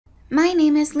My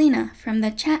name is Lena from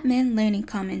the Chapman Learning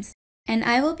Commons, and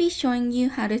I will be showing you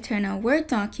how to turn a Word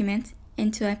document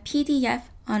into a PDF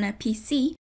on a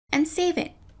PC and save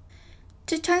it.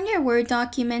 To turn your Word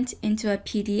document into a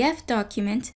PDF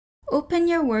document, open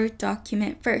your Word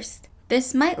document first.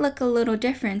 This might look a little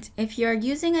different if you are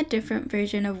using a different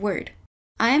version of Word.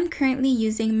 I am currently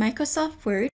using Microsoft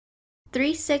Word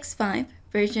 365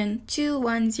 version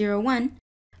 2101,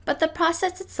 but the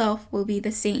process itself will be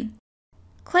the same.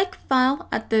 Click File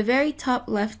at the very top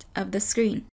left of the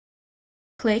screen.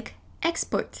 Click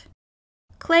Export.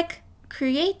 Click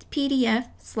Create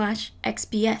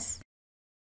PDF/XPS.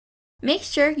 Make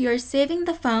sure you're saving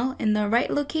the file in the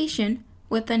right location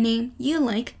with a name you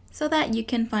like so that you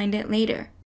can find it later.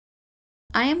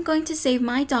 I am going to save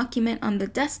my document on the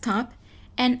desktop,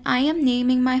 and I am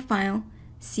naming my file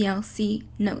CLC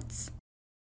Notes.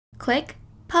 Click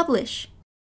Publish.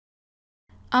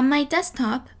 On my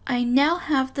desktop, I now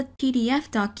have the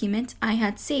PDF document I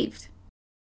had saved.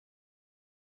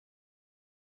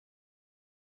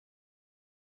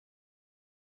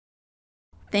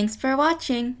 Thanks for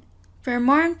watching. For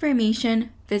more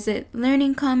information, visit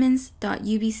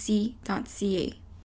learningcommons.ubc.ca.